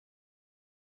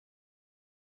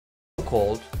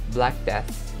called Black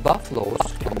Death, buffaloes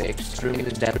can be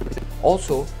extremely deadly.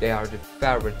 Also, they are the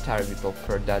favorite target of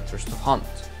predators to hunt.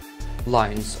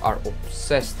 Lions are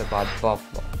obsessed about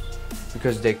buffaloes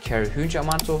because they carry huge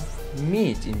amounts of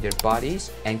meat in their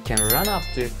bodies and can run up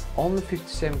to only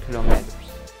 57 kilometers.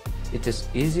 It is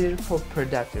easier for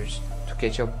predators to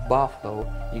catch a buffalo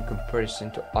in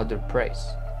comparison to other prey.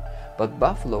 But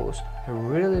buffaloes have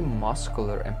really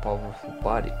muscular and powerful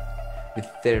body. With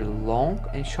their long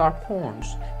and sharp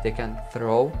horns, they can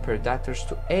throw predators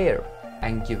to air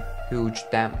and give huge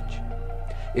damage.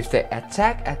 If they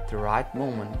attack at the right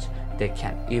moment, they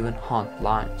can even hunt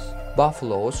lions.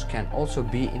 Buffaloes can also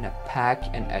be in a pack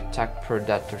and attack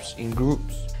predators in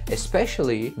groups,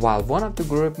 especially while one of the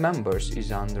group members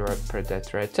is under a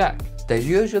predator attack. They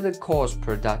usually cause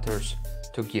predators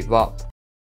to give up.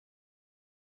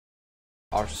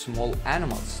 Are small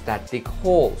animals that dig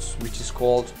holes, which is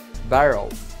called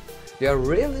burrows. They are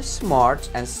really smart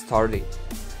and sturdy.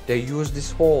 They use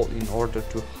this hole in order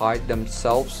to hide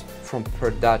themselves from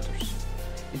predators.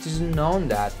 It is known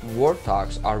that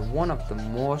warthogs are one of the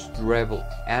most durable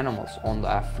animals on the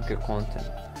African continent.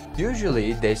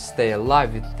 Usually they stay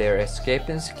alive with their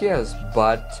escaping skills,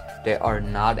 but they are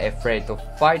not afraid of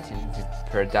fighting with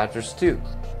predators too.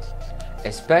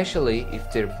 Especially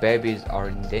if their babies are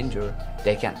in danger,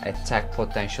 they can attack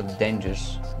potential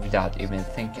dangers without even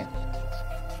thinking.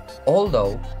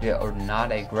 Although they are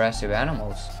not aggressive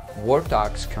animals,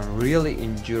 warthogs can really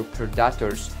injure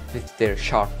predators with their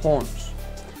sharp horns.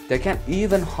 They can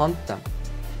even hunt them.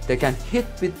 They can hit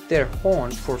with their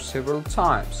horns for several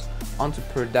times until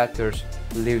predators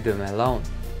leave them alone.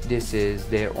 This is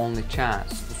their only chance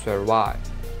to survive.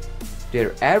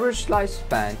 Their average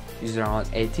lifespan is around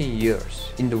 18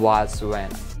 years in the wild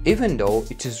savanna. Even though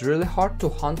it is really hard to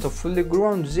hunt a fully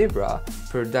grown zebra,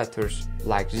 predators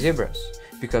like zebras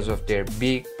because of their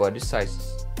big body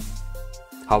sizes.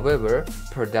 However,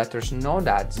 predators know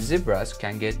that zebras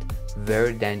can get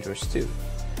very dangerous too.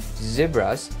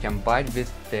 Zebras can bite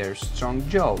with their strong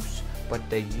jaws, but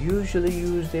they usually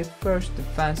use their first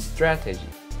defense strategy,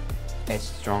 a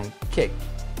strong kick.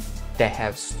 They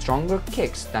have stronger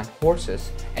kicks than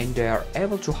horses, and they are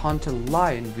able to hunt a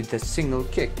lion with a single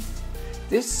kick.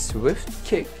 This swift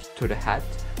kick to the head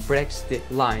breaks the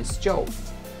lion's jaw,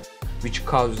 which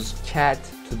causes cat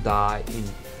to die in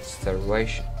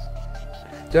starvation.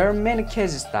 There are many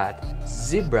cases that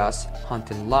zebras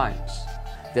hunting lions.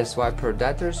 That's why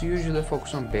predators usually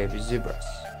focus on baby zebras.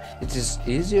 It is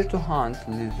easier to hunt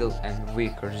little and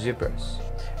weaker zebras,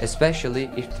 especially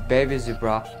if the baby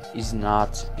zebra is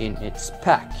not in its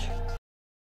pack.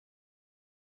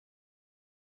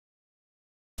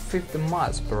 50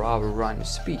 miles per hour running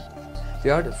speed. They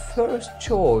are the first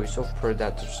choice of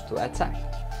predators to attack.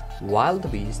 Wild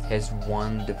beast has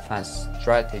one defense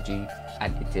strategy,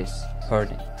 and it is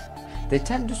herding. They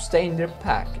tend to stay in their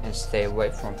pack and stay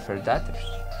away from predators.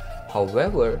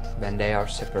 However, when they are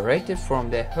separated from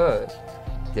the herd,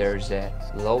 there is a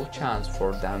low chance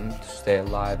for them to stay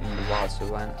alive in the wild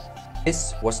savanna.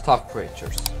 This was Tough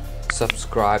Creatures.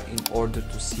 Subscribe in order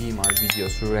to see my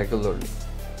videos regularly.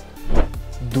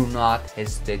 Do not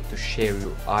hesitate to share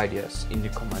your ideas in the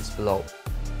comments below.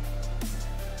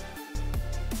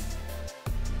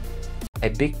 A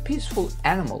big peaceful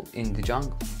animal in the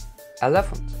jungle.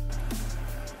 Elephant.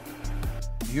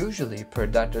 Usually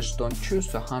predators don't choose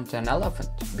to hunt an elephant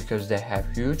because they have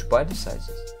huge body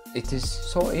sizes. It is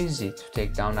so easy to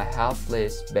take down a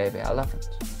helpless baby elephant.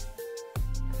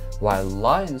 While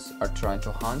lions are trying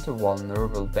to hunt a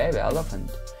vulnerable baby elephant,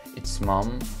 its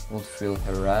mom will feel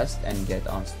harassed and get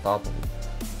unstoppable.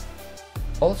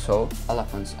 Also,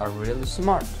 elephants are really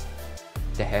smart.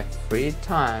 They have 3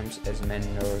 times as many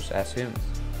nerves as humans.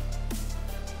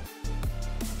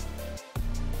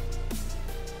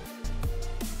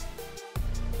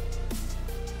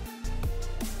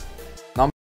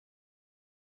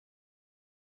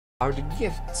 Are the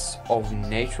gifts of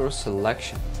natural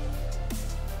selection.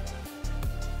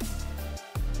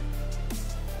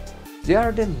 They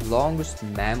are the longest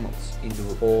mammals in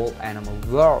the whole animal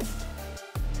world.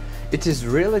 It is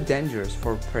really dangerous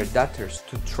for predators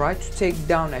to try to take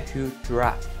down a huge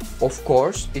giraffe. Of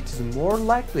course, it is more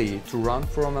likely to run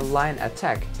from a lion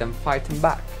attack than fighting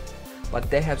back, but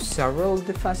they have several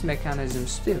defense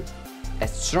mechanisms too. A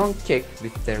strong kick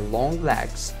with their long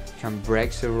legs can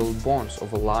break several bones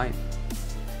of a lion,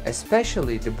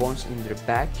 especially the bones in their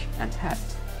back and head.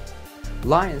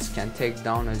 Lions can take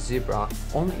down a zebra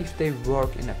only if they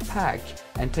work in a pack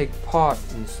and take part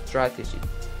in strategy.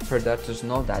 Predators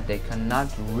know that they cannot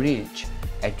reach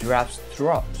a giraffe's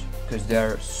throat because they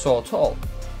are so tall.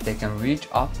 They can reach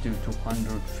up to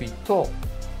 200 feet tall.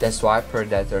 That's why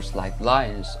predators like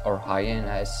lions or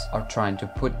hyenas are trying to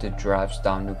put the giraffes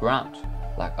down the ground.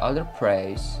 Like other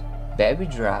preys, baby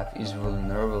giraffe is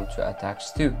vulnerable to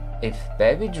attacks too. If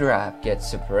baby giraffe gets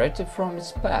separated from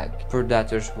its pack,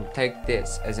 predators will take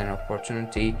this as an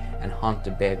opportunity and hunt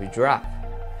the baby giraffe.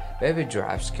 Baby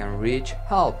giraffes can reach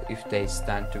help if they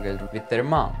stand together with their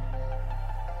mom.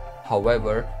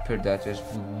 However, predators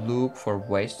will look for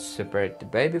ways to separate the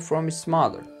baby from its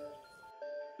mother.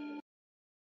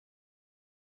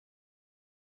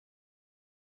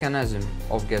 The mechanism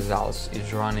of gazelles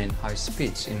is running high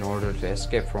speeds in order to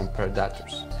escape from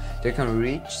predators. They can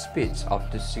reach speeds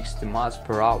up to 60 miles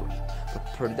per hour,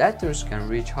 but predators can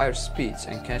reach higher speeds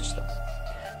and catch them.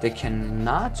 They can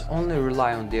not only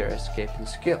rely on their escaping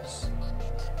skills.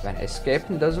 When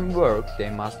escaping doesn't work, they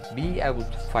must be able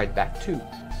to fight back too.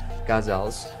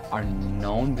 Gazelles are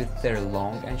known with their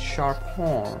long and sharp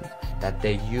horn that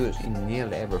they use in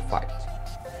nearly every fight.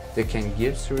 They can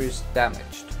give serious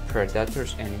damage to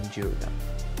predators and injure them.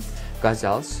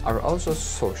 Gazelles are also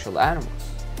social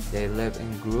animals. They live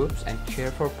in groups and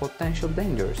care for potential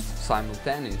dangers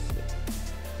simultaneously.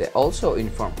 They also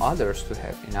inform others to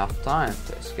have enough time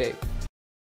to escape.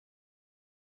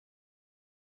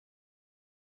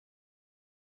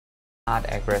 Not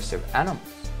aggressive animals.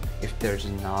 If there is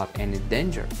not any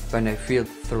danger, when they feel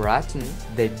threatened,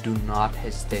 they do not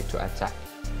hesitate to attack.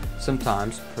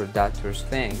 Sometimes predators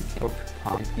think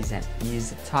porcupine is an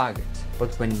easy target,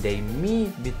 but when they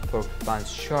meet with porcupine's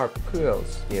sharp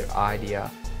quills, their idea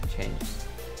changes.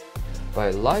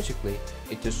 Biologically,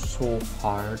 it is so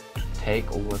hard to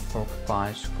take over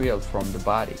porcupine's quill from the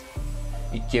body.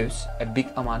 It gives a big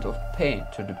amount of pain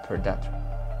to the predator.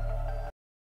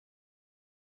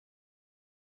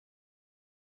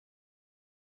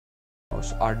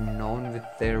 Are known with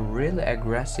their really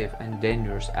aggressive and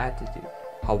dangerous attitude.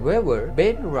 However,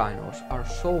 baby rhinos are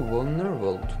so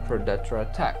vulnerable to predator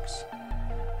attacks.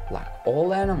 Like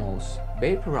all animals,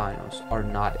 baby rhinos are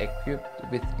not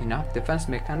equipped with enough defense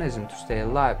mechanism to stay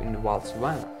alive in the wild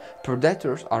savanna.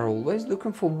 Predators are always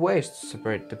looking for ways to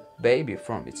separate the baby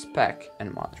from its pack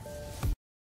and mother.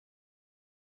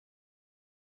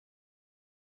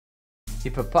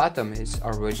 Hippopotamuses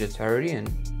are vegetarian.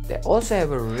 They also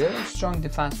have a really strong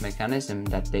defense mechanism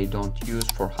that they don't use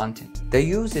for hunting. They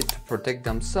use it to protect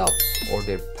themselves or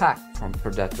their pack from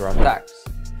predator attacks.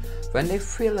 When they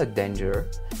feel a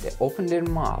danger, they open their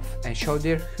mouth and show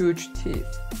their huge teeth.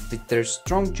 With their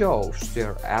strong jaws, they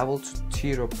are able to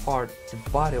tear apart the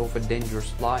body of a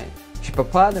dangerous lion.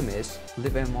 Hippopotamuses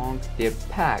live among their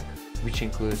pack, which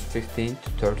includes 15 to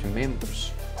 30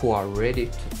 members, who are ready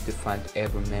to defend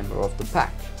every member of the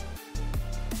pack.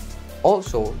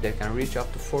 Also, they can reach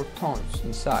up to 4 tons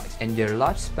in size, and their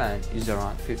lifespan is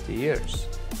around 50 years.